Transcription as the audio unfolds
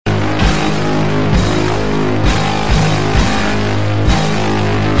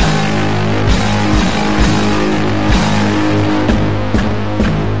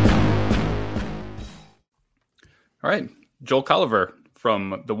Joel Culliver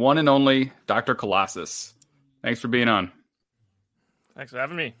from the one and only Dr. Colossus. Thanks for being on. Thanks for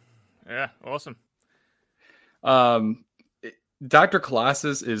having me. Yeah, awesome. Um, Dr.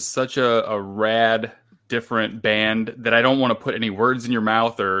 Colossus is such a rad, different band that I don't want to put any words in your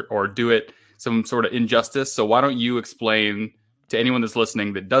mouth or do it some sort of injustice. So why don't you explain to anyone that's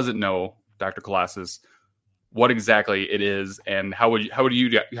listening that doesn't know Dr. Colossus what exactly it is and how do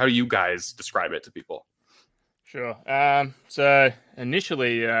you guys describe it to people? Sure. So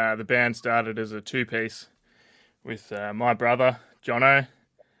initially, the band started as a two-piece with my brother Jono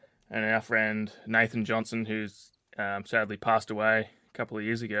and our friend Nathan Johnson, who's sadly passed away a couple of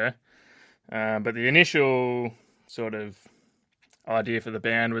years ago. But the initial sort of idea for the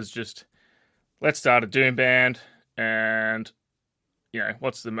band was just let's start a doom band, and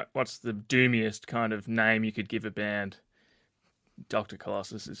what's the doomiest kind of name you could give a band? Doctor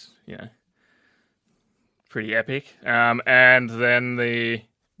Colossus is pretty epic. And then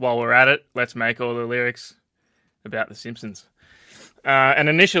while we're at it, let's make all the lyrics about The Simpsons. And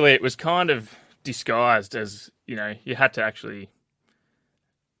initially, it was kind of disguised as you had to actually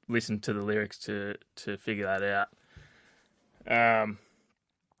listen to the lyrics to figure that out.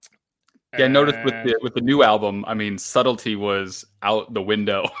 Yeah, I noticed with the new album, I mean, subtlety was out the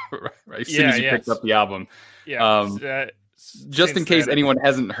window right? As soon as you picked up the album. Yeah. Just in case anyone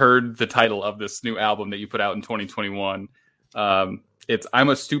hasn't heard the title of this new album that you put out in 2021, it's "I'm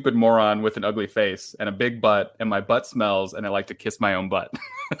a stupid moron with an ugly face and a big butt, and my butt smells, and I like to kiss my own butt."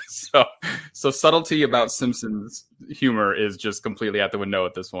 so subtlety about Simpsons humor is just completely out the window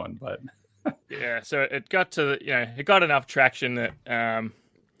at this one. But yeah, so it got it got enough traction that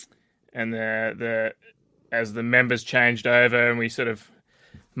and the as the members changed over and we sort of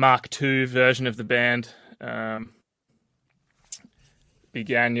Mark II version of the band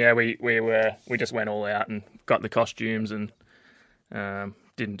began. Yeah, we just went all out and got the costumes and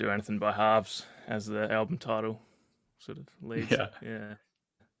didn't do anything by halves, as the album title sort of leads. Yeah.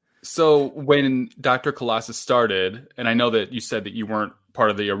 So when Dr. Colossus started, and I know that you said that you weren't part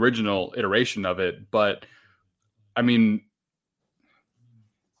of the original iteration of it, but I mean,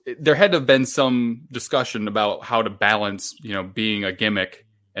 there had to have been some discussion about how to balance, being a gimmick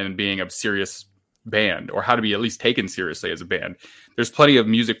and being a serious band, or how to be at least taken seriously as a band. There's plenty of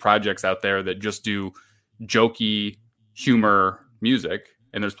music projects out there that just do jokey humor music,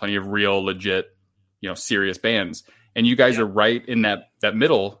 and there's plenty of real, legit, serious bands. And you guys are right in that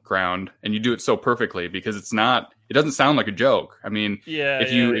middle ground, and you do it so perfectly because it doesn't sound like a joke. I mean,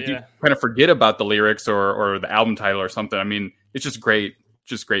 if you kind of forget about the lyrics or the album title or something, I mean, it's just great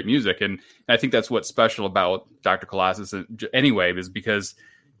music. And I think that's what's special about Dr. Colossus anyway, is because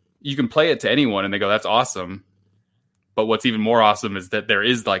you can play it to anyone and they go, "That's awesome." But what's even more awesome is that there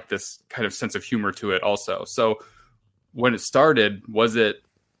is like this kind of sense of humor to it also. So when it started, was it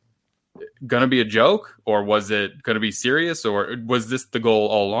going to be a joke, or was it going to be serious, or was this the goal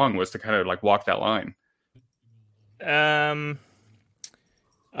all along, was to kind of like walk that line? I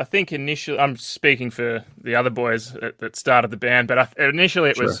think initially, I'm speaking for the other boys that started the band, but initially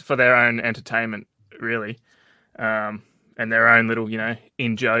it was for their own entertainment, really, and their own little,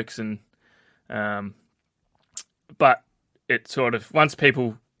 in jokes and, but it sort of, once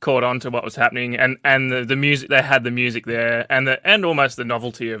people caught on to what was happening and the music, they had the music there and almost the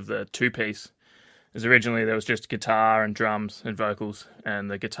novelty of the two-piece. Because originally there was just guitar and drums and vocals,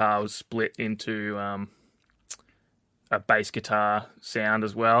 and the guitar was split into a bass guitar sound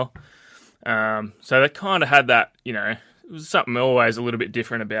as well. So they kind of had that, it was something always a little bit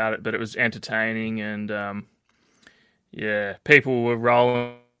different about it, but it was entertaining and people were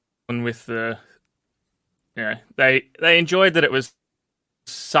rolling with they enjoyed that it was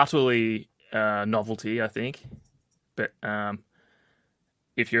subtly novelty, I think. But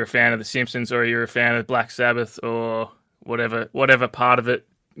if you're a fan of The Simpsons or you're a fan of Black Sabbath or whatever part of it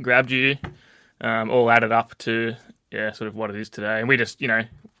grabbed you, all added up to sort of what it is today. And we just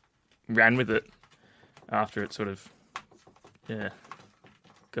ran with it after it sort of got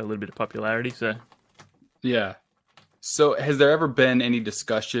a little bit of popularity. So has there ever been any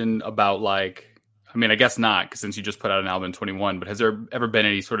discussion about, like, I mean, I guess not, because since you just put out an album in 21, but has there ever been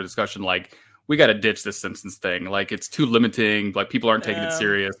any sort of discussion like, we got to ditch this Simpsons thing, like it's too limiting, like people aren't taking it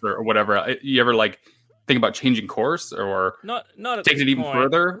serious or whatever? You ever like think about changing course or not taking it even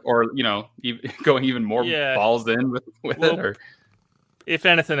further, or going even more balls in with it? Or if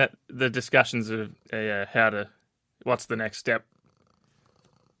anything, the discussions of what's the next step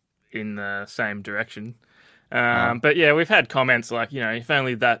in the same direction. But we've had comments like, if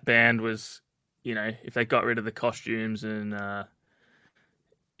only that band was, if they got rid of the costumes and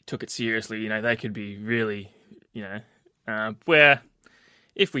took it seriously, they could be really, Where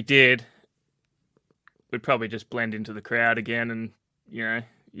if we did, we'd probably just blend into the crowd again, and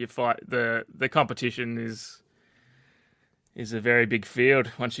you fight the competition is a very big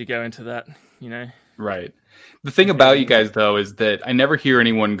field once you go into that. Right. The thing about you guys though is that I never hear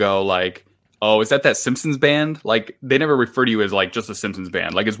anyone go like, "Oh, is that Simpsons band?" Like they never refer to you as like just a Simpsons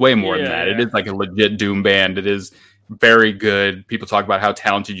band. Like it's way more than that. Yeah. It is like a legit doom band. It is very good. People talk about how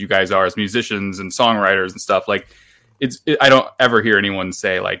talented you guys are as musicians and songwriters and stuff. Like I don't ever hear anyone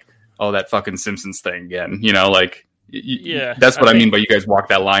say like, "Oh, that fucking Simpsons thing again." Like that's what I mean by you guys walk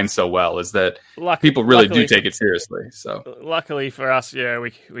that line so well, is that people really do take it seriously. So luckily for us,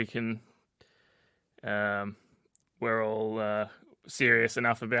 we can. We're all serious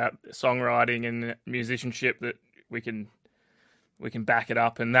enough about songwriting and musicianship that we can back it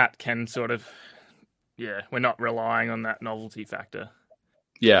up, and that can sort of we're not relying on that novelty factor.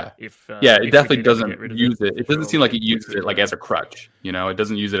 Yeah, it definitely doesn't use it. It doesn't seem like it uses it like as a crutch. It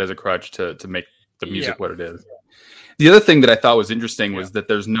doesn't use it as a crutch to make the music what it is. The other thing that I thought was interesting was that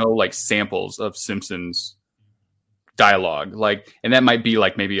there's no like samples of Simpsons dialogue, like, and that might be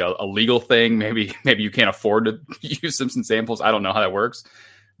like maybe a legal thing. Maybe you can't afford to use Simpson samples. I don't know how that works,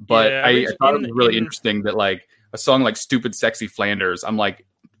 but I thought it was really interesting that like a song like "Stupid Sexy Flanders," I'm like,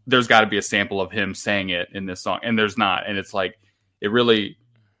 there's got to be a sample of him saying it in this song, and there's not. And it's like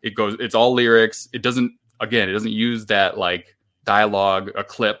it's all lyrics. It doesn't use that like dialogue, a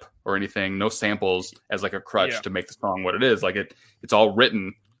clip or anything, no samples as like a crutch to make the song what it is. Like it's all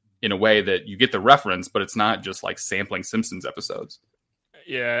written in a way that you get the reference, but it's not just like sampling Simpsons episodes.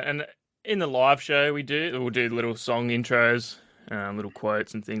 Yeah, and in the live show we'll do little song intros, little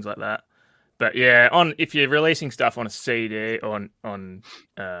quotes and things like that. But if you're releasing stuff on a CD or on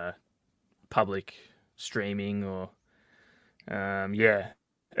public streaming or that's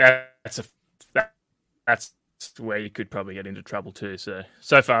where you could probably get into trouble too. So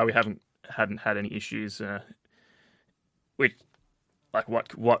far we hadn't had any issues. Which, like,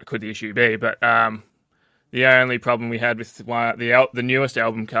 what could the issue be? But the only problem we had with the newest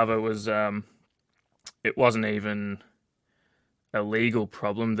album cover was it wasn't even a legal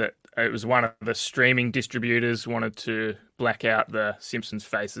problem. That it was one of the streaming distributors wanted to black out the Simpsons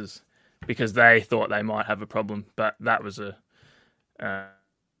faces because they thought they might have a problem, but that was it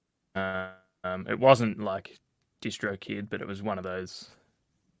wasn't like DistroKid, but it was one of those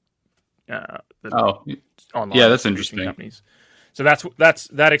online that's interesting companies. So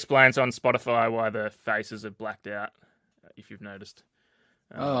that explains on Spotify why the faces are blacked out, if you've noticed.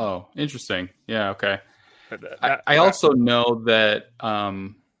 Interesting. Yeah, okay. I also know that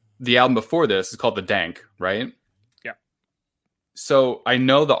the album before this is called The Dank, right? Yeah. So I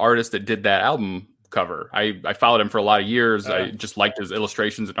know the artist that did that album cover. I followed him for a lot of years. I just liked his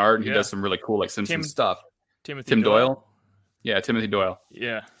illustrations and art, and he does some really cool like Simpsons stuff. Tim Doyle? Yeah, Timothy Doyle.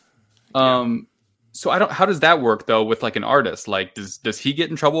 Yeah. So how does that work though with like an artist? Like does he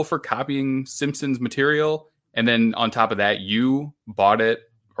get in trouble for copying Simpsons material, and then on top of that you bought it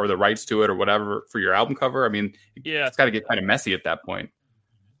or the rights to it or whatever for your album cover? I mean, it's got to get kind of messy at that point.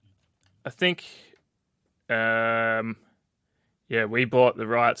 I think we bought the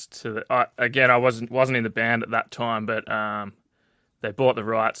rights to the again, I wasn't in the band at that time, but they bought the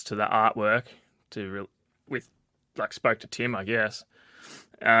rights to the artwork spoke to Tim, I guess.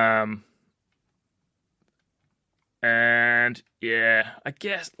 And I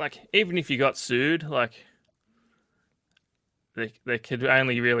guess like even if you got sued, like they could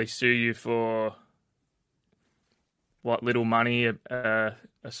only really sue you for what little money a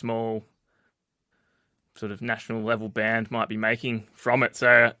small sort of national level band might be making from it.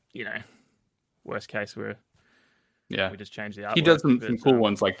 So worst case we just change the artwork. He does some cool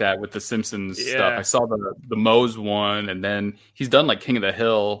ones like that with the Simpsons stuff. I saw the Moe's one, and then he's done like King of the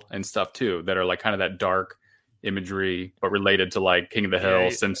Hill and stuff too that are like kind of that dark imagery but related to like King of the Hill,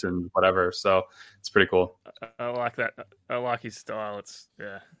 Simpsons, whatever. So it's pretty cool. I like that. I like his style. It's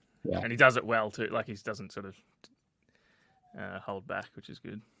and he does it well too. Like he doesn't sort of hold back, which is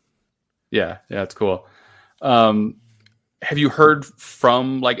good. Yeah, it's cool. Have you heard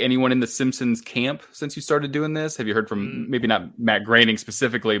from like anyone in the Simpsons camp since you started doing this? Have you heard from maybe not Matt Groening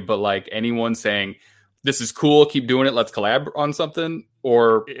specifically, but like anyone saying this is cool, keep doing it, let's collab on something,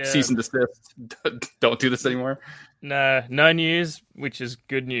 or cease and desist, don't do this anymore? No news, which is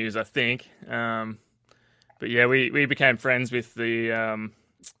good news, I think. But we became friends with the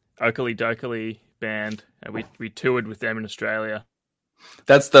Oakley Dokley band. We toured with them in Australia.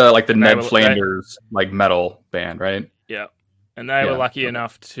 That's the Ned Flanders like metal band, right? Yeah, and they were lucky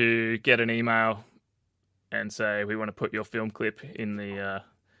enough to get an email and say, we want to put your film clip in the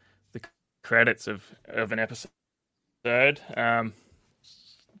credits of an episode. but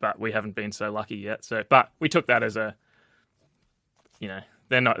we haven't been so lucky yet. So, but we took that as a, they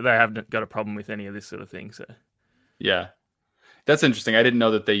haven't got a problem with any of this sort of thing. So, Yeah, that's interesting. I didn't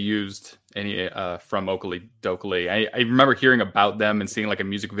know that they used any from Oakley Dokley. I remember hearing about them and seeing like a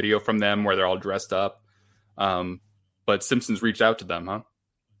music video from them where they're all dressed up. But Simpsons reached out to them, huh?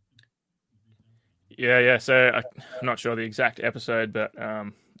 Yeah. So I'm not sure the exact episode, but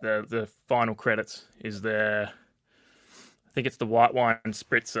the final credits is there. I think it's the White Wine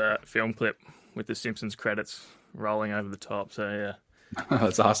Spritzer film clip with the Simpsons credits rolling over the top. So yeah,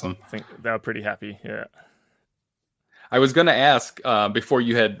 That's awesome. I think they were pretty happy. Yeah. I was going to ask before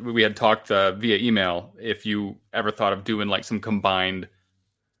we had talked via email if you ever thought of doing like some combined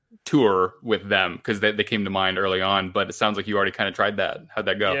tour with them, because they came to mind early on, but it sounds like you already kind of tried that. How'd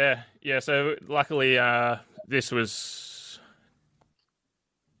that go? Yeah. So luckily, this was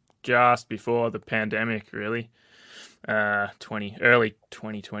just before the pandemic, really. Early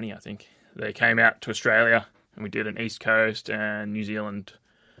 2020, I think. They came out to Australia and we did an East Coast and New Zealand.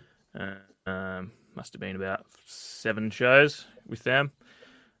 Must have been about 7 shows with them.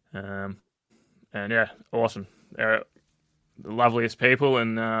 And yeah, awesome. They're the loveliest people,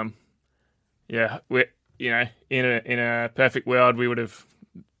 and yeah, we in a perfect world we would have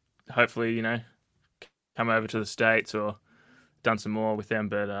hopefully come over to the States or done some more with them,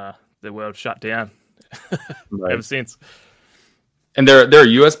 but the world shut down Right. ever since. And they're a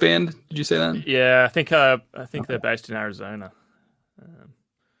US band, did you say that? Yeah, I think they're based in Arizona.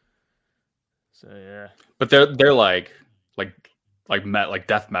 So yeah, But they're like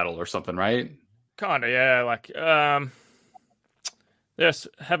death metal or something, right? kind of, yeah. Like they just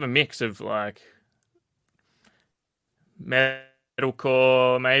have a mix of like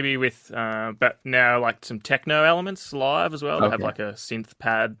metalcore, maybe with but now like some techno elements live as well. They have like a synth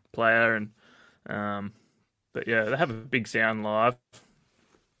pad player, and but yeah, they have a big sound live.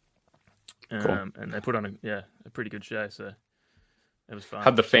 Cool. And they put on a pretty good show, so it was fun.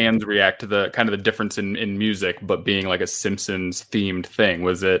 How'd the fans react to the kind of the difference in music, but being like a Simpsons themed thing?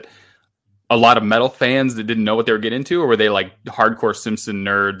 Was it a lot of metal fans that didn't know what they were getting into, or were they like hardcore Simpson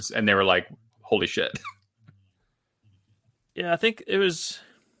nerds and they were like, holy shit? Yeah, I think it was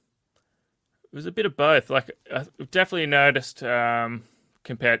a bit of both. Like I've definitely noticed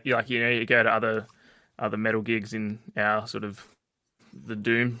compared, like you go to other metal gigs in our sort of the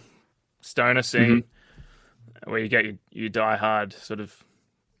doom stoner scene, where you get your die-hard sort of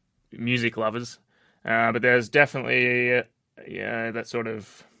music lovers, but there's definitely that sort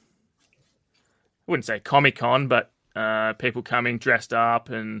of, I wouldn't say Comic-Con, but people coming dressed up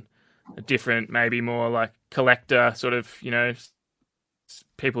and a different, maybe more like collector sort of,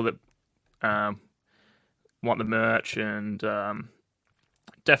 people that want the merch, and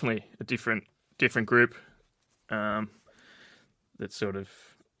definitely a different group that sort of,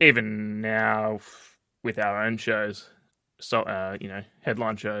 even now with our own shows, so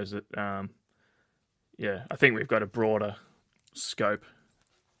headline shows, that I think we've got a broader scope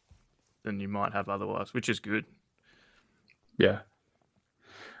than you might have otherwise, which is good. Yeah.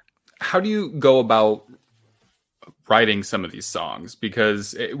 How do you go about writing some of these songs?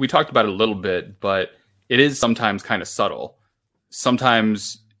 Because we talked about it a little bit, but it is sometimes kind of subtle.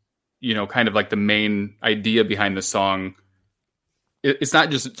 Sometimes, kind of like the main idea behind the song, it's not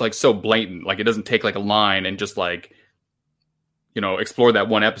just like so blatant. Like it doesn't take like a line and just like, explore that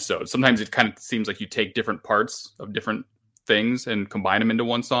one episode. Sometimes it kind of seems like you take different parts of different things and combine them into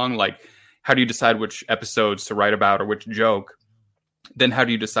one song. Like, how do you decide which episodes to write about or which joke? Then how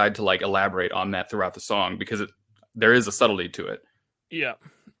do you decide to like elaborate on that throughout the song? Because there is a subtlety to it. Yeah.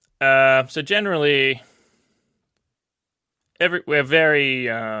 So generally, we're very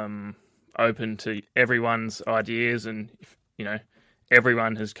open to everyone's ideas, and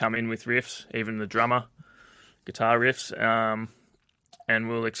everyone has come in with riffs, even the drummer, guitar riffs, and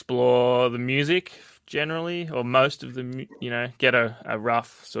we'll explore the music generally, or most of the, get a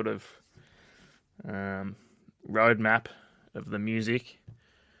rough sort of roadmap of the music,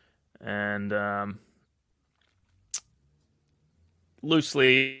 and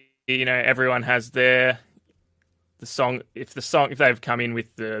loosely, everyone has the song. If they've come in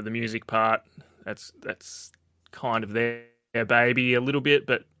with the music part, that's kind of their baby a little bit,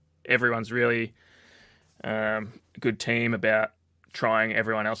 but everyone's really a good team about trying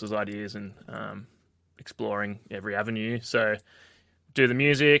everyone else's ideas and exploring every avenue. So do the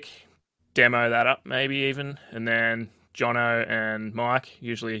music, demo that up maybe even, and then Jono and Mike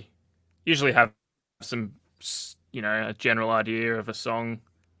usually have some, a general idea of a song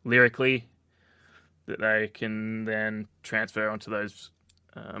lyrically that they can then transfer onto those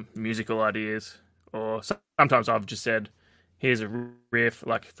musical ideas, or sometimes I've just said, "Here's a riff,"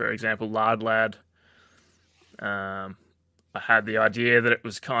 like for example, "Lard Lad." I had the idea that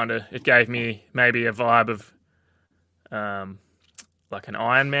it gave me maybe a vibe of like an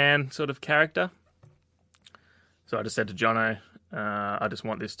Iron Man sort of character. So I just said to Jono, I just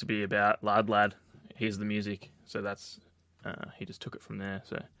want this to be about Lard Lad. Here's the music. So he just took it from there.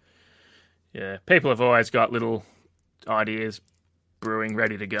 So yeah, people have always got little ideas brewing,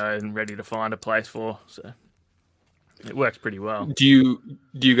 ready to go and ready to find a place for. So it works pretty well. Do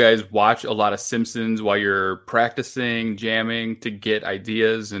you guys watch a lot of Simpsons while you're practicing, jamming to get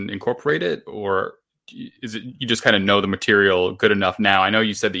ideas and incorporate it, or is it you just kind of know the material good enough now? I know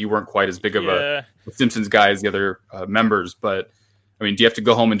you said that you weren't quite as big of a Simpsons guy as the other members, but I mean, do you have to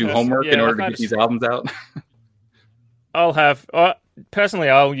go home and do homework in order to get these albums out? Personally,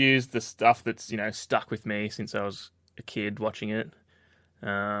 I'll use the stuff that's stuck with me since I was a kid watching it.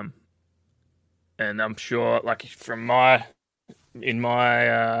 And I'm sure, like in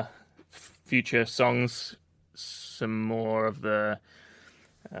my future songs, some more of the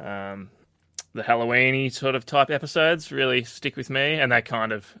Halloween-y sort of type episodes really stick with me, and they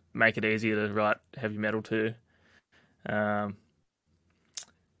kind of make it easier to write heavy metal to.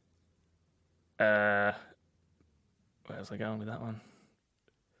 Where was I going with that one?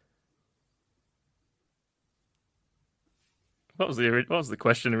 What was the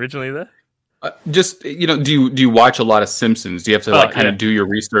question originally there? Just do you watch a lot of Simpsons? Do you have to kind of do your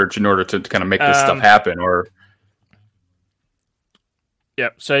research in order to kind of make this stuff happen, or?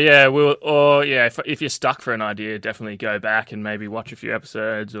 Yep. So if you're stuck for an idea, definitely go back and maybe watch a few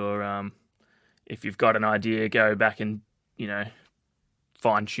episodes, or if you've got an idea, go back and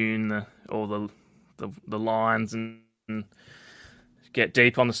fine tune all the lines and get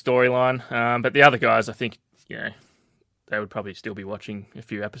deep on the storyline. But the other guys, I think they would probably still be watching a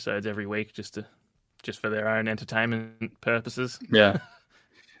few episodes every week just for their own entertainment purposes. Yeah.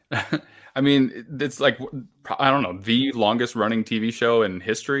 I mean, it's like, I don't know, the longest running TV show in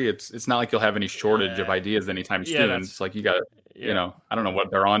history. It's not like you'll have any shortage of ideas anytime soon. It's like you got to, I don't know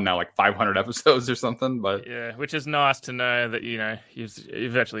what they're on now, like 500 episodes or something. But yeah, which is nice to know that,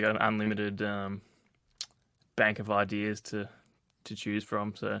 you've actually got an unlimited bank of ideas to choose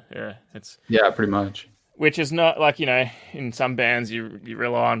from. So yeah, pretty much. Which is not like, in some bands you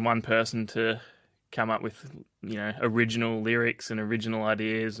rely on one person to come up with, original lyrics and original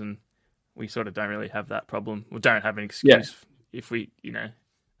ideas, and we sort of don't really have that problem. We don't have an excuse if we,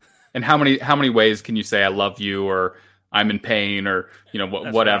 And how many ways can you say I love you, or I'm in pain, or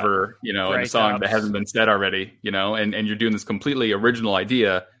whatever, in a song that hasn't been said already, and you're doing this completely original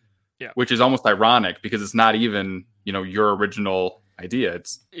idea, which is almost ironic because it's not even, your original idea.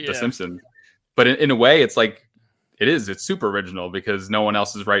 It's The Simpsons. But in a way, it's like it's super original because no one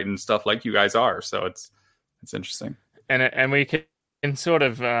else is writing stuff like you guys are. So it's interesting. And we can sort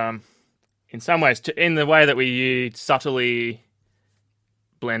of, in some ways, in the way that we subtly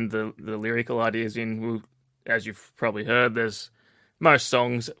blend the lyrical ideas in. As you've probably heard, there's most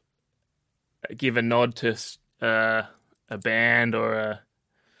songs give a nod to a band or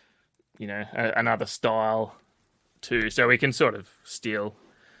another style too. So we can sort of steal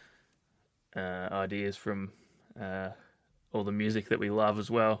ideas from all the music that we love as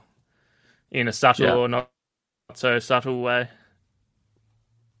well, in a subtle or not so subtle way.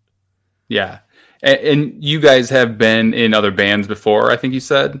 Yeah. And you guys have been in other bands before, I think you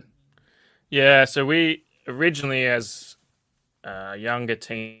said? Yeah, so we originally, as younger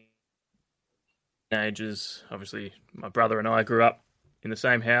teenagers, obviously my brother and I grew up in the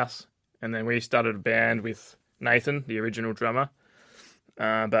same house, and then we started a band with Nathan, the original drummer.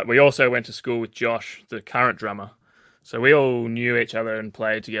 But we also went to school with Josh, the current drummer. So we all knew each other and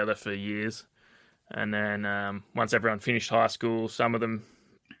played together for years. And then once everyone finished high school, some of them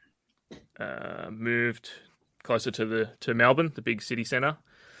moved closer to Melbourne, the big city centre.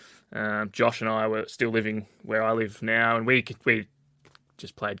 Josh and I were still living where I live now, and we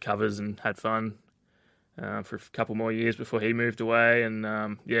just played covers and had fun for a couple more years before he moved away.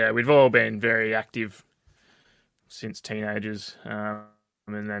 And we've all been very active since teenagers.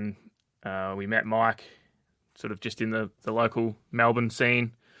 And then we met Mike sort of just in the local Melbourne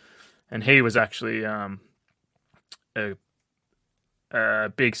scene. And he was actually a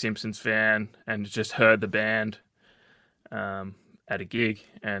big Simpsons fan and just heard the band at a gig.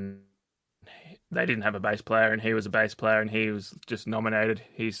 And they didn't have a bass player, and he was a bass player, and he was just nominated.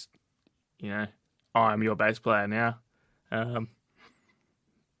 He's, I'm your bass player now.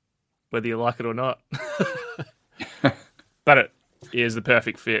 Whether you like it or not. But it is the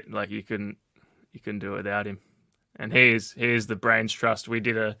perfect fit. Like you couldn't do it without him. And here's the Brains Trust. We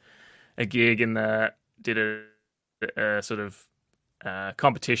did a a gig and did a sort of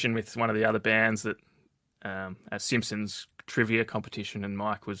competition with one of the other bands that a Simpsons trivia competition, and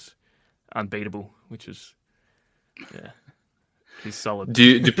Mike was unbeatable, which was he's solid.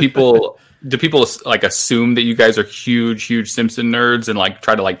 Do people like assume that you guys are huge Simpson nerds and like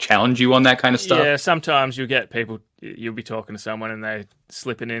try to like challenge you on that kind of stuff? Yeah, sometimes you'll get people. You'll be talking to someone and they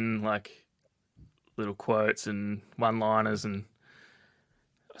slipping in like little quotes and one-liners, and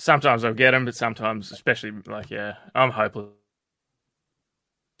sometimes I'll get them, but sometimes, especially like I'm hopeless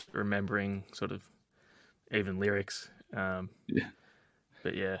remembering sort of even lyrics. But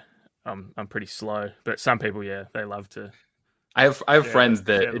yeah, I'm pretty slow. But some people, they love to. I have friends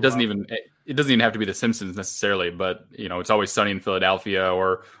that it doesn't even have to be The Simpsons necessarily, but it's Always Sunny in Philadelphia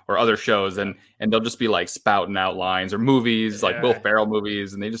or other shows, and they'll just be like spouting out lines or movies like Will Ferrell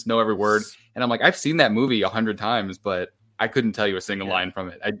movies, and they just know every word. And I'm like, I've seen that movie 100 times, but I couldn't tell you a single line from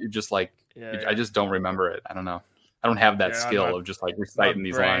it. I just don't remember it. I don't know. I don't have that skill of just like reciting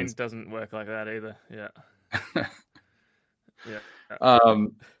these lines. Doesn't work like that either. Yeah. Yeah.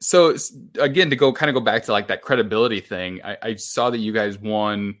 So again, to go back to like that credibility thing, I saw that you guys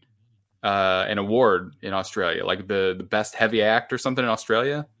won an award in Australia, like the best heavy act or something in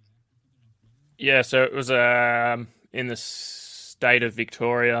Australia. Yeah, so it was in the state of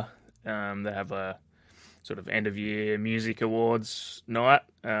Victoria. They have a sort of end of year music awards night,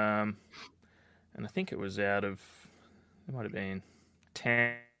 and I think it was there might have been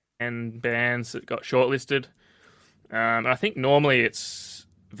 10 bands that got shortlisted. And I think normally it's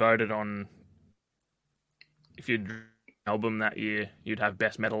voted on, if you'd an album that year, you'd have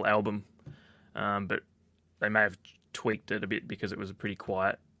best metal album. But they may have tweaked it a bit because it was a pretty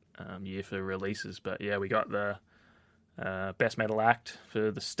quiet year for releases. But yeah, we got the best metal act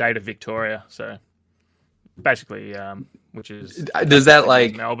for the state of Victoria. So basically, which is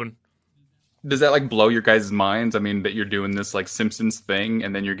Melbourne. Does that like blow your guys' minds? I mean, that you're doing this like Simpsons thing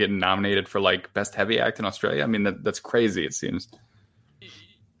and then you're getting nominated for like best heavy act in Australia. I mean, that's crazy. It seems.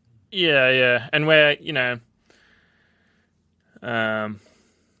 Yeah. And we're,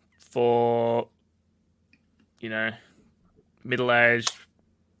 for, middle-aged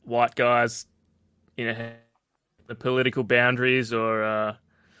white guys, the political boundaries or,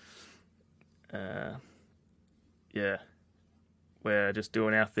 we're just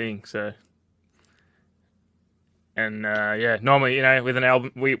doing our thing. So. And normally, with an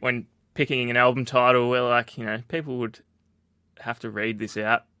album, when picking an album title, we're like, people would have to read this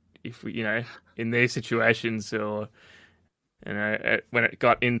out if we, in these situations, or when it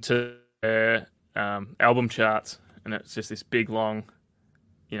got into album charts, and it's just this big long,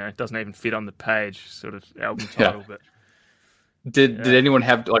 it doesn't even fit on the page, sort of album title. But did anyone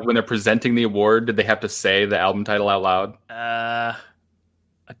have, like, when they're presenting the award, did they have to say the album title out loud? I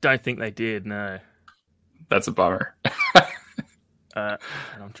don't think they did. No. That's a bummer. And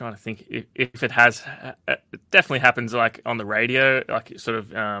I'm trying to think if it has. It definitely happens like on the radio, like sort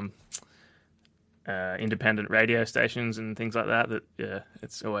of independent radio stations and things like that.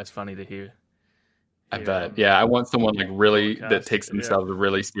 It's always funny to hear. I bet. Yeah, I want someone like really that takes themselves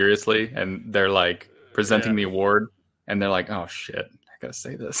really seriously, and they're like presenting the award, and they're like, "Oh shit, I gotta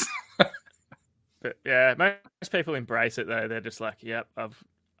say this." But yeah, most people embrace it though. They're just like, "Yep,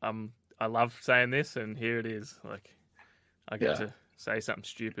 I love saying this, and here it is." Like, I get to say something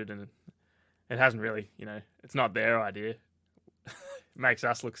stupid, and it hasn't really, it's not their idea. It makes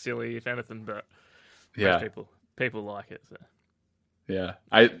us look silly, if anything, but people like it. So. Yeah,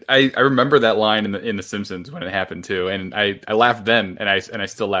 I remember that line in the Simpsons when it happened too, and I laughed then, and I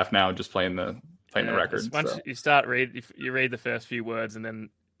still laugh now just playing the record. Once you if you read the first few words, and then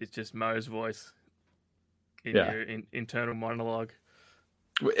it's just Moe's voice in your internal monologue.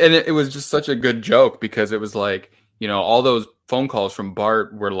 And it was just such a good joke because it was like, all those phone calls from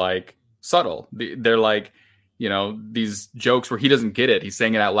Bart were like subtle. They're like, these jokes where he doesn't get it. He's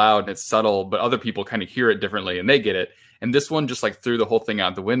saying it out loud and it's subtle, but other people kind of hear it differently and they get it. And this one just like threw the whole thing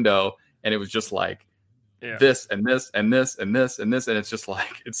out the window, and it was just like this and this and this and this and this. And it's just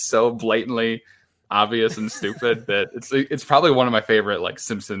like, it's so blatantly obvious and stupid that it's probably one of my favorite like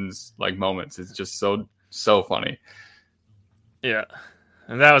Simpsons like moments. It's just so funny. Yeah.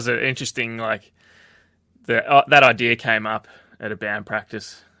 And that was an interesting, like, that idea came up at a band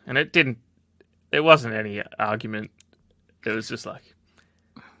practice, and there wasn't any argument. It was just like,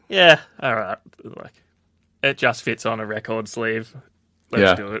 yeah, all right, like, it just fits on a record sleeve.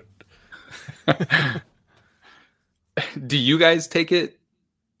 Let's do it. Do you guys take it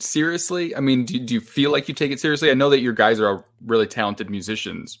seriously? I mean, do you feel like you take it seriously? I know that your guys are really talented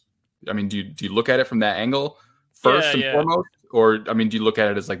musicians. I mean, do you look at it from that angle first and foremost? or I mean, do you look at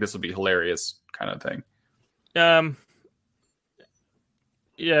it as like this will be hilarious kind of thing?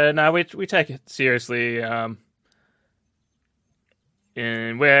 Yeah, no, we take it seriously, and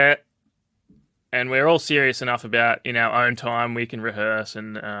we're all serious enough about in our own time we can rehearse,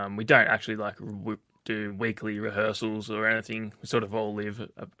 and we don't actually like do weekly rehearsals or anything. We sort of all live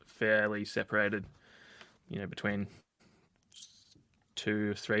fairly separated, between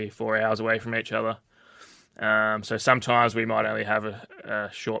 2, 3, 4 hours away from each other. So sometimes we might only have a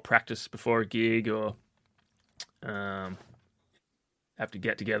short practice before a gig, or have to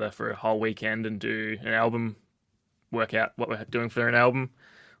get together for a whole weekend and do an album, work out what we're doing for an album,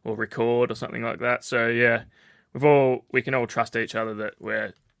 or record or something like that. So yeah, we can all trust each other that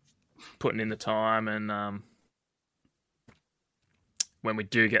we're putting in the time, and when we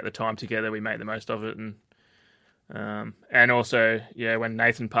do get the time together, we make the most of it. And also, yeah, when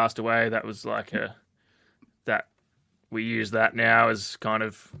Nathan passed away, that was like that we use that now as kind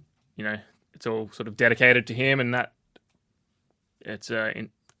of, it's all sort of dedicated to him, and that it's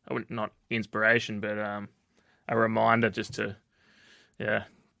not inspiration, but a reminder just to,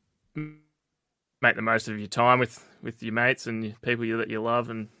 make the most of your time with your mates and people that you love,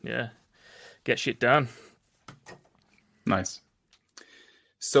 and get shit done. Nice.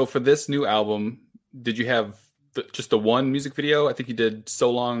 So for this new album, did you have just the one music video? I think you did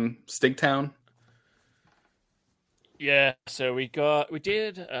So Long Stigtown. Yeah, so we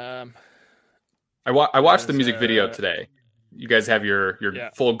did. I watched the music video today. You guys have your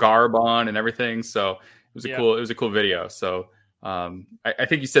full garb on and everything, so it was a cool video. So I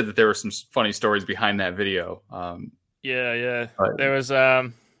think you said that there were some funny stories behind that video. Yeah. There was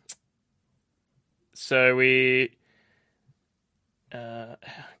so we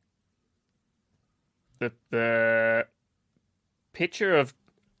the picture of,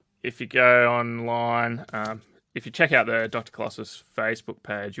 if you go online, if you check out the Dr. Colossus Facebook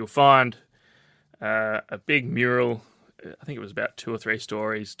page, you'll find a big mural. I think it was about 2 or 3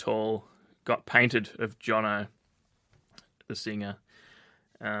 stories tall, got painted of Jono, the singer.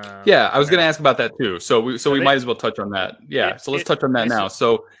 I was going to ask about that too. So we might as well touch on that. Yeah. So let's touch on that now.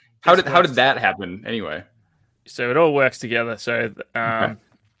 So how did that happen anyway? So it all works together. So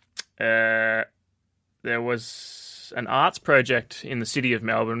there was an arts project in the city of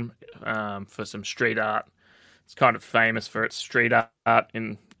Melbourne for some street art. It's kind of famous for its street art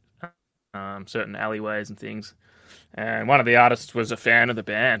in certain alleyways and things. And one of the artists was a fan of the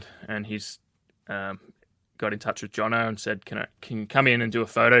band, and he's got in touch with Jono and said, "Can you come in and do a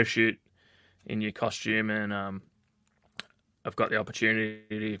photo shoot in your costume?" And I've got the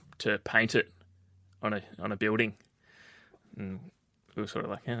opportunity to paint it on a building. And we were sort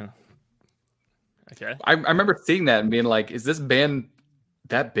of like, yeah, okay. I remember seeing that and being like, "Is this band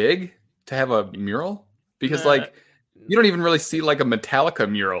that big to have a mural?" Because you don't even really see like a Metallica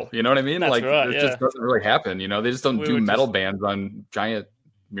mural. You know what I mean? That's like right, it just doesn't really happen. They just don't do metal bands on giant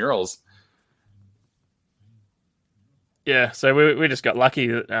murals. Yeah, so we just got lucky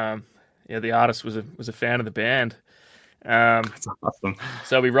that the artist was a fan of the band. That's awesome.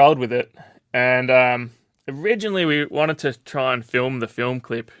 So we rolled with it, and originally we wanted to try and film the film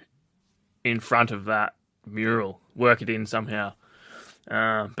clip in front of that mural, work it in somehow,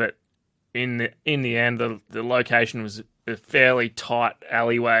 but in the end, the location was a fairly tight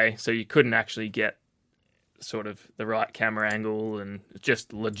alleyway, so you couldn't actually get sort of the right camera angle, and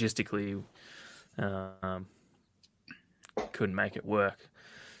just logistically couldn't make it work.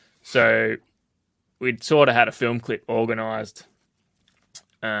 So we'd sort of had a film clip organised.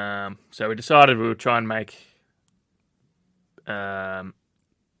 So we decided we would try and make that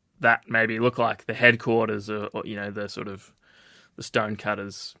maybe look like the headquarters, or the sort of the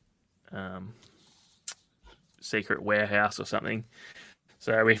Stonecutters secret warehouse or something.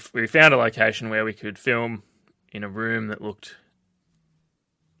 So we found a location where we could film in a room that looked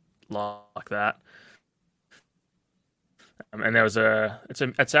like that. And there was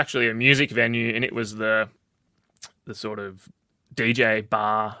it's actually a music venue, and it was the sort of DJ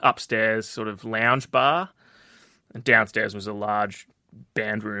bar upstairs, sort of lounge bar, and downstairs was a large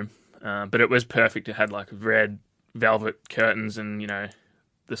band room. But it was perfect. It had like red velvet curtains, and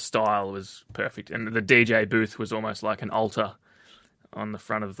the style was perfect, and the DJ booth was almost like an altar on the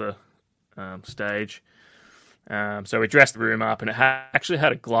front of the stage. So we dressed the room up, and it actually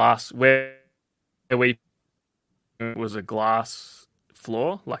had a glass where it was a glass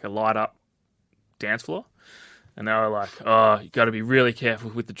floor, like a light up dance floor. And they were like, "Oh, you got to be really careful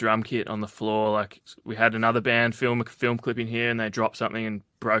with the drum kit on the floor." Like, we had another band film a film clip in here, and they dropped something and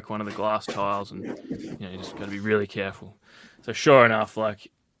broke one of the glass tiles, and you just got to be really careful. So sure enough, like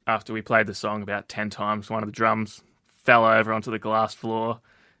after we played the song about 10 times, one of the drums fell over onto the glass floor.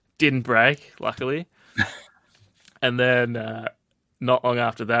 Didn't break, luckily. And then not long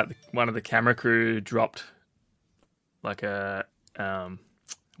after that, one of the camera crew dropped like one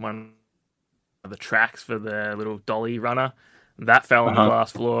of the tracks for the little dolly runner. That fell on the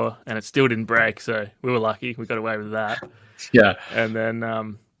glass floor, and it still didn't break. So we were lucky; we got away with that. Yeah. And then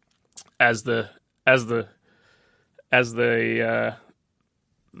as the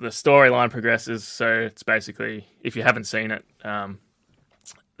storyline progresses, so it's basically, if you haven't seen it,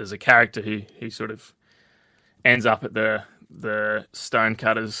 there's a character who sort of ends up at the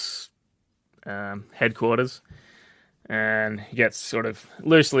Stonecutters headquarters, and he gets sort of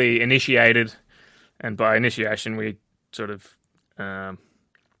loosely initiated. And by initiation, we sort of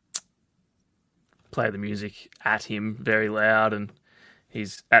play the music at him very loud, and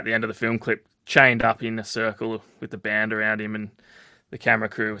he's at the end of the film clip chained up in a circle with the band around him, and the camera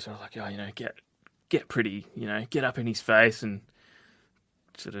crew was sort of like, oh, get pretty, get up in his face and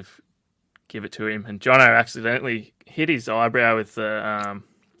sort of give it to him. And Jono accidentally hit his eyebrow with the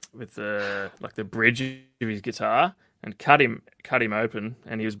bridge of his guitar and cut him open,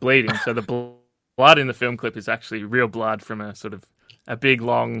 and he was bleeding. So the blood in the film clip is actually real blood from a sort of a big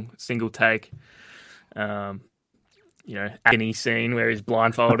long single take, agony scene where he's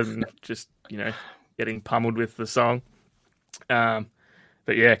blindfolded and just getting pummeled with the song.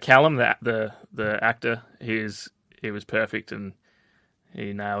 But yeah, Callum, the actor, he was perfect and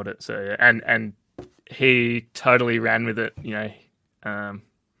he nailed it. So and he totally ran with it.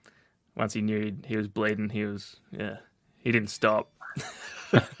 Once he knew he was bleeding, he didn't stop.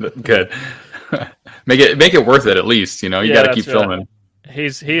 Good. make it worth it at least. You got to keep filming.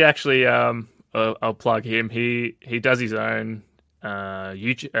 He actually I'll plug him. He does his own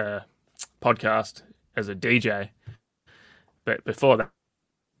YouTube podcast as a DJ, but before that,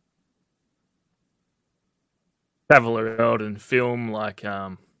 travel around and film like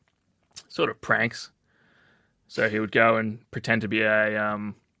sort of pranks. So he would go and pretend to be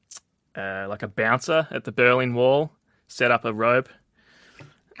like a bouncer at the Berlin Wall, set up a rope,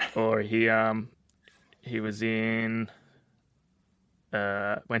 or he was in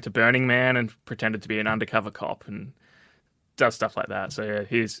went to Burning Man and pretended to be an undercover cop and does stuff like that. So yeah,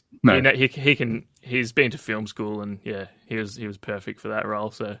 he's been to film school, and yeah, he was perfect for that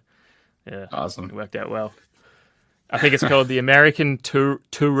role. So yeah, awesome, it worked out well. I think it's called The American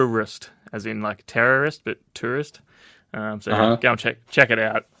Tourist, as in like terrorist, but tourist. So go and check it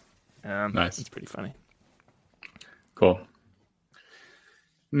out. Nice, it's pretty funny. Cool.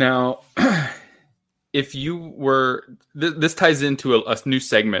 Now, if you were, this ties into a new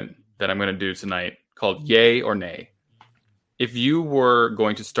segment that I'm going to do tonight called Yay or Nay. If you were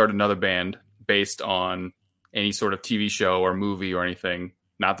going to start another band based on any sort of TV show or movie or anything,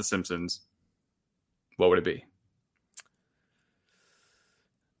 not The Simpsons, what would it be?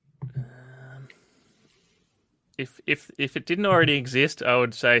 If it didn't already exist, I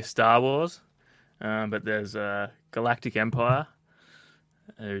would say Star Wars. But there's Galactic Empire,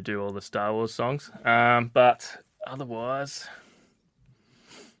 who do all the Star Wars songs. But otherwise,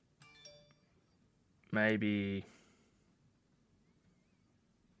 maybe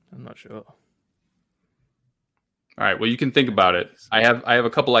I'm not sure. All right. Well, you can think about it. I have a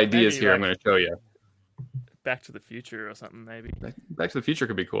couple ideas here. I'm going to show you. Back to the Future or something, maybe. Back to the Future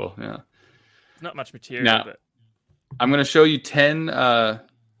could be cool. Yeah. It's not much material, now, but I'm going to show you 10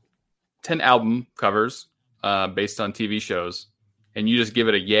 album covers based on TV shows, and you just give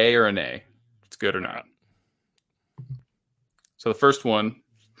it a yay or a nay. It's good or not. So the first one,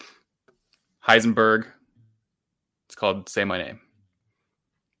 Heisenberg. It's called Say My Name.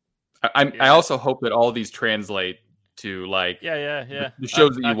 I also hope that all of these translate to like the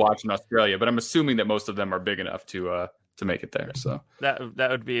shows that you watch in Australia, but I'm assuming that most of them are big enough to make it there. So that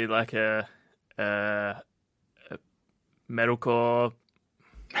would be like a metalcore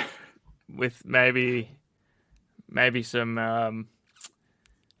with maybe some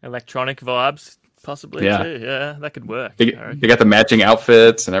electronic vibes, possibly too. Yeah, that could work. They got the matching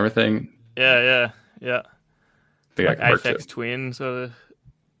outfits and everything. Yeah. Think like Aphex Twin sort of.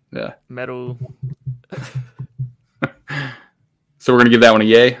 Yeah. Metal. So we're gonna give that one a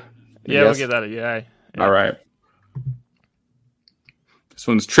yay. Yeah, we'll give that a yay. Yeah. All right. This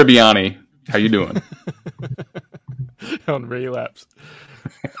one's Tribbiani. How you doing? On Relapse.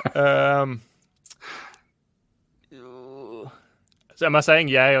 So am I saying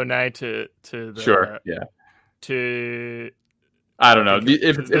yay or nay to the? Sure. Yeah. To. I don't know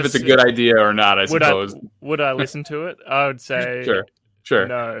if it's a good idea or not. I suppose. Would I listen to it? I would say sure.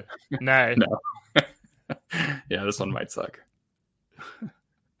 No. Nay. No. Yeah, this one might suck.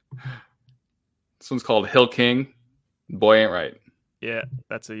 This one's called Hill King. Boy Ain't Right. Yeah,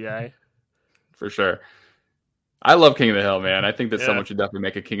 that's a yay. For sure. I love King of the Hill, man. I think that Yeah. someone should definitely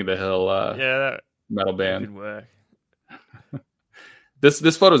make a King of the Hill metal band. Good work.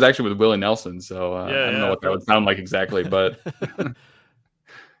 This photo is actually with Willie Nelson, so I don't know what that would sound like exactly, but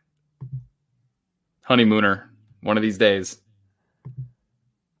Honeymooner, one of these days.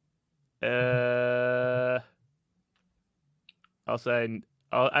 I'll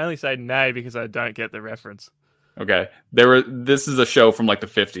only say nay because I don't get the reference. Okay. This is a show from like the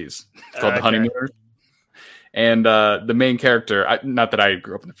 50s. It's called The Honeymooners. And the main character, not that I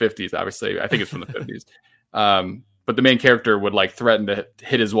grew up in the 50s, obviously. I think it's from the 50s. But the main character would like threaten to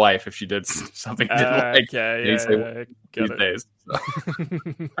hit his wife if she did something he didn't like. Okay, these days. So.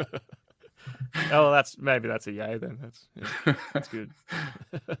 Oh, that's a yay then. That's good.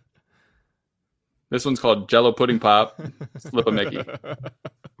 This one's called Jello Pudding Pop. Slip a Mickey.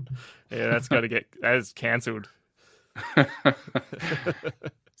 Yeah, that is cancelled.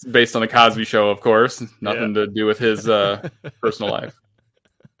 It's based on the Cosby Show, of course. Nothing to do with his personal life.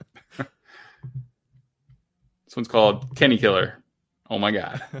 This one's called Kenny Killer. Oh my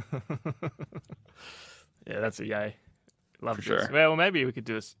God. Yeah, that's a yay. Love for this. sure. Well, maybe we could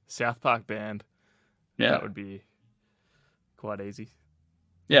do a South Park band. Yeah, that would be quite easy.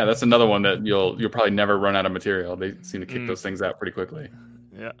 Yeah, that's another one that you'll probably never run out of material. They seem to kick those things out pretty quickly.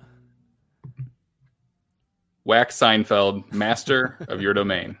 Yeah. Wax Seinfeld, Master of Your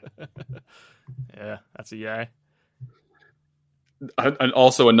Domain. Yeah, that's a yay. And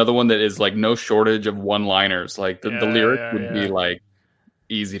also another one that is like no shortage of one-liners. Like the lyric would be like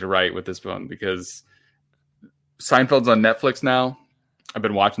easy to write with this one because Seinfeld's on Netflix now. I've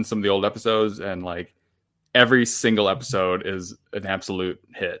been watching some of the old episodes and like every single episode is an absolute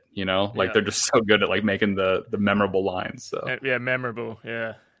hit, you know? Like they're just so good at like making the memorable lines. So yeah, memorable.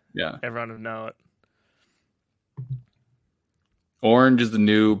 Yeah. Yeah. Everyone would know it. Orange is the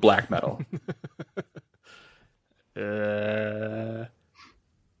new black metal. Yeah.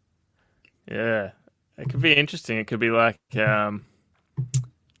 It could be interesting. It could be like I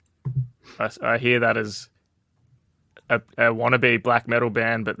hear that as a wannabe black metal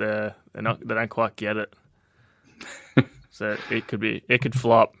band, but they don't quite get it. So it could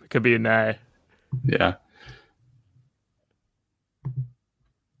flop. It could be a nay. Yeah.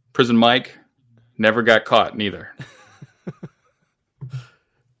 Prison Mike never got caught neither.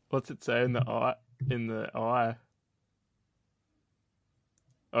 What's it say in the eye?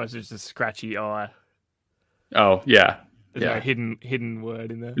 Oh, it's just a scratchy eye. Oh, yeah. There's no hidden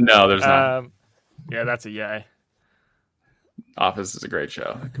word in there. No, there's not. Yeah, that's a yay. Office is a great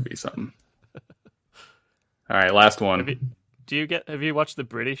show. It could be something. All right, last one. Have you watched the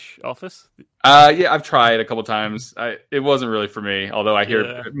British Office? Yeah, I've tried a couple times. It wasn't really for me, although I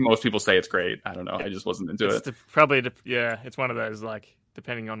hear most people say it's great. I don't know. I just wasn't into it. It's one of those, like,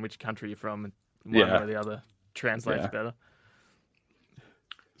 depending on which country you're from, one or the other translates better.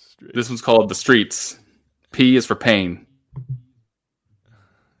 This one's called The Streets. P is for pain.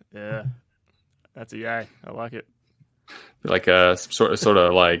 Yeah, that's a yay. I like it. Like a sort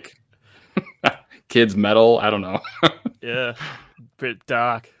of like kids metal. I don't know. Yeah, bit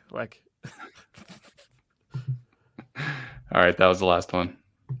dark. Like. All right, that was the last one.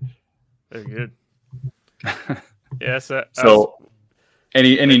 Very good. Yeah. So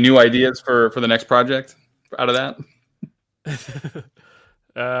any new ideas for the next project out of that?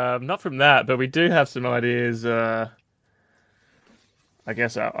 Not from that, but we do have some ideas. I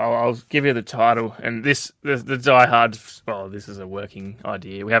guess I'll give you the title. And the Die Hard. Well, this is a working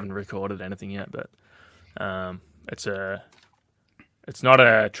idea. We haven't recorded anything yet, but it's not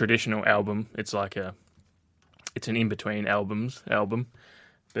a traditional album. It's like it's an in between album,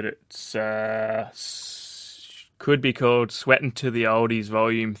 but it's could be called Sweatin' to the Oldies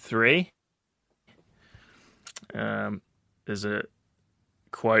Volume 3. There's a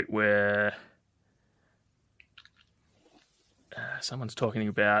quote where someone's talking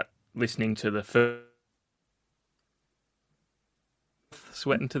about listening to the first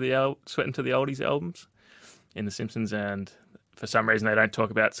Sweatin' to the Oldies albums in The Simpsons, and for some reason they don't talk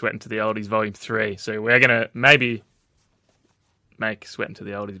about Sweatin' to the Oldies Volume 3. So we're gonna maybe make Sweatin' to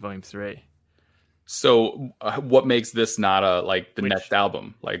the Oldies Volume 3. So what makes this not the next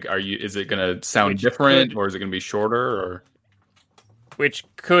album? Like, is it going to sound different, or is it going to be shorter, or? Which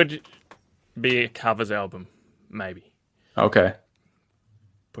could be a covers album, maybe. Okay.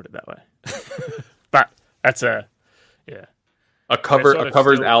 Put it that way. But that's a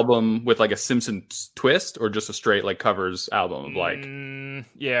covers album with like a Simpsons twist, or just a straight like covers album of like.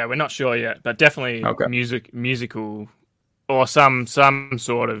 Yeah, we're not sure yet, but definitely musical. Or some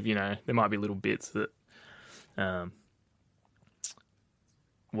sort of, there might be little bits that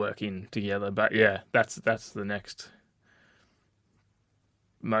work in together. But yeah, that's the next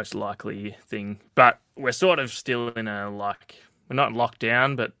most likely thing. But we're sort of still in we're not locked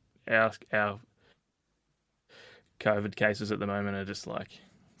down, but our COVID cases at the moment are just like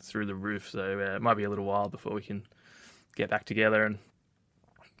through the roof. So it might be a little while before we can get back together and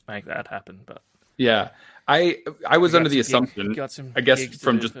make that happen. But yeah, I was under the assumption, I guess,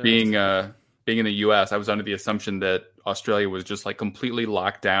 from just being in the US, I was under the assumption that Australia was just like completely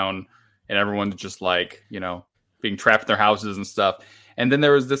locked down and everyone's just like, being trapped in their houses and stuff. And then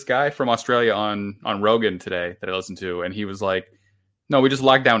there was this guy from Australia on Rogan today that I listened to, and he was like, no, we just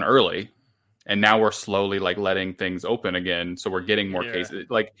locked down early and now we're slowly like letting things open again. So we're getting more cases.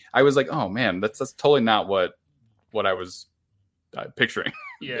 Like, I was like, oh man, that's totally not what I was picturing.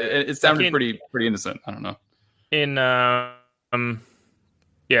 Yeah. It sounded pretty innocent. I don't know.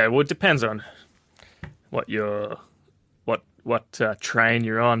 Well, it depends on what train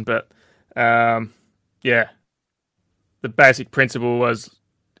you're on, but the basic principle was,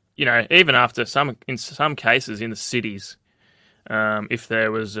 even after in some cases in the cities, if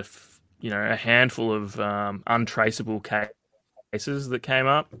there was a handful of untraceable cases that came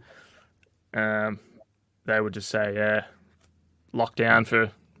up, they would just say, lockdown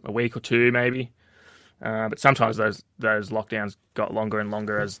for a week or two maybe. But sometimes those lockdowns got longer and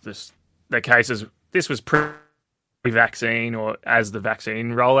longer as the cases. This was pre-vaccine or as the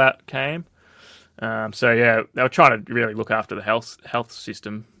vaccine rollout came. So yeah, they were trying to really look after the health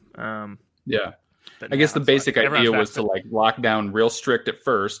system. Yeah, I guess the basic idea was to like lock down real strict at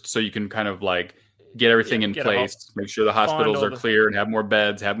first, so you can kind of like get everything in place, make sure the hospitals are clear and have more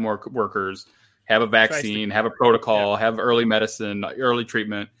beds, have more workers, have a vaccine, have a protocol, have early medicine, early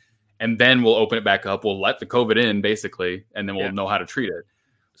treatment. And then we'll open it back up. We'll let the COVID in, basically, and then we'll know how to treat it.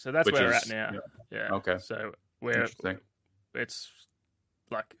 So that's where we're at now. Yeah. Okay. So it's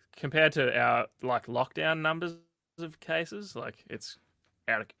like compared to our like lockdown numbers of cases, like it's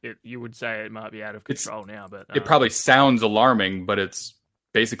out of it. You would say it might be out of control now, but it probably sounds alarming, but it's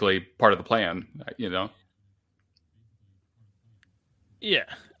basically part of the plan. Yeah,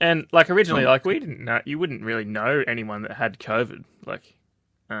 and like originally, like we didn't know. You wouldn't really know anyone that had COVID, like.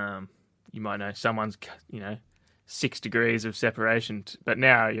 You might know someone's, 6 degrees of separation, but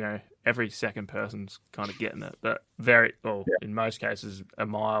now, every second person's kind of getting it, but in most cases, a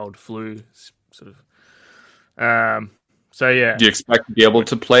mild flu sort of. So yeah. Do you expect to be able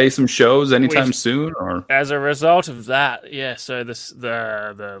to play some shows anytime soon, or as a result of that? Yeah. So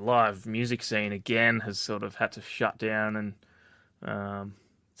the live music scene again has sort of had to shut down, and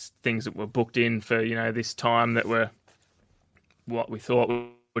things that were booked in for this time that were what we thought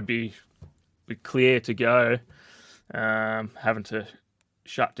would be clear to go, having to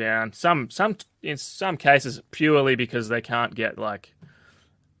shut down. In some cases purely because they can't get like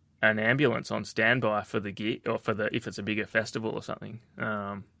an ambulance on standby for the gig or if it's a bigger festival or something.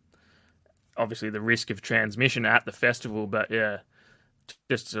 Obviously the risk of transmission at the festival, but yeah,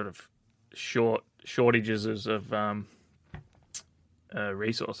 just sort of shortages of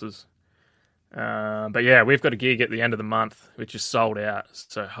resources. But yeah, we've got a gig at the end of the month, which is sold out.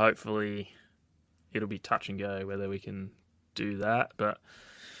 So hopefully it'll be touch and go whether we can do that. But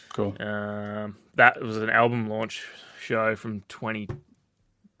cool. That was an album launch show from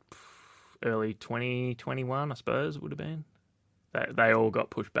early 2021, I suppose it would have been. They all got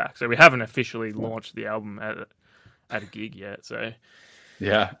pushed back. So we haven't officially launched the album at a gig yet. So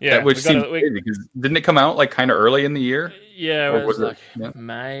yeah, which seems crazy because didn't it come out like kind of early in the year? Yeah, it was like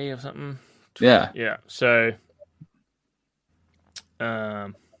May or something. Yeah. So,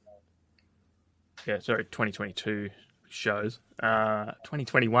 2022 shows,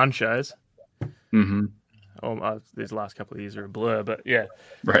 2021 shows. Mm-hmm. These last couple of years are a blur, but yeah.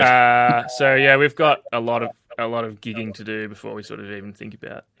 Right. So yeah, we've got a lot of gigging to do before we sort of even think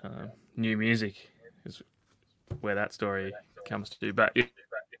about new music, is where that story comes to. But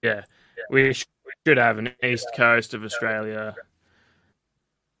yeah, we should have an east coast of Australia.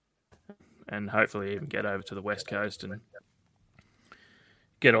 And hopefully even get over to the West Coast and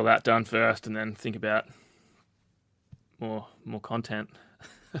get all that done first, and then think about more content.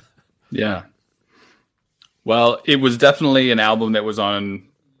 Yeah. Well, it was definitely an album that was on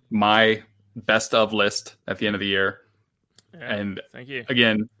my best of list at the end of the year. Yeah, and thank you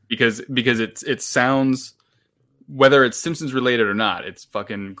again because it sounds, whether it's Simpsons related or not, it's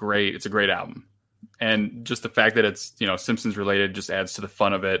fucking great. It's a great album, and just the fact that it's Simpsons related just adds to the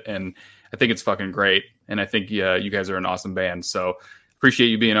fun of it. And I think it's fucking great, and I think you guys are an awesome band. So appreciate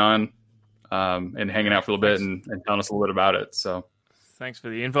you being on and hanging out for a little bit and telling us a little bit about it. So thanks for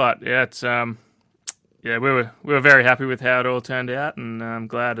the invite. Yeah, it's yeah, we were very happy with how it all turned out, and I'm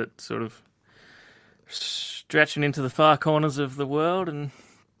glad it sort of stretching into the far corners of the world, and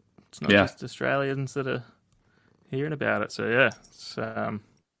it's not just Australians that are hearing about it. So yeah, it's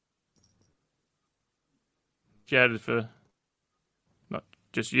appreciated for not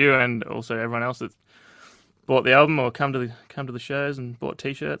just you and also everyone else that bought the album or come to the shows and bought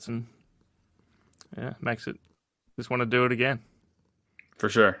T-shirts, and yeah, makes it just want to do it again. For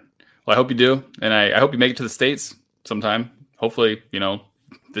sure. Well, I hope you do, and I hope you make it to the States sometime. Hopefully,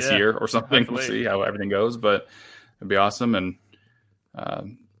 this year or something. Hopefully. We'll see how everything goes, but it'd be awesome. And I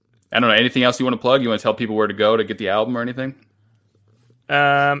don't know, anything else you want to plug? You want to tell people where to go to get the album or anything?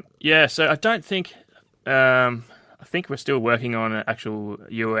 Yeah, so I don't think... I think we're still working on an actual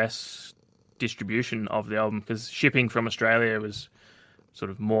US distribution of the album, because shipping from Australia was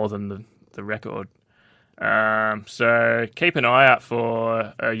sort of more than the record. So keep an eye out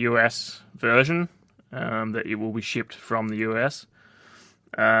for a US version that it will be shipped from the US.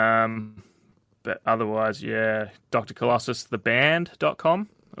 But otherwise, yeah, drcolossustheband.com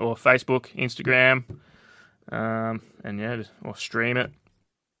or Facebook, Instagram, and yeah, or stream it.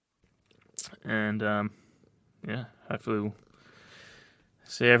 And yeah, hopefully we'll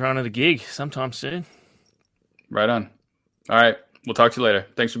see everyone at a gig sometime soon. Right on. All right, we'll talk to you later.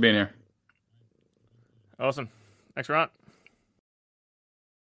 Thanks for being here. Awesome. Thanks, Ron.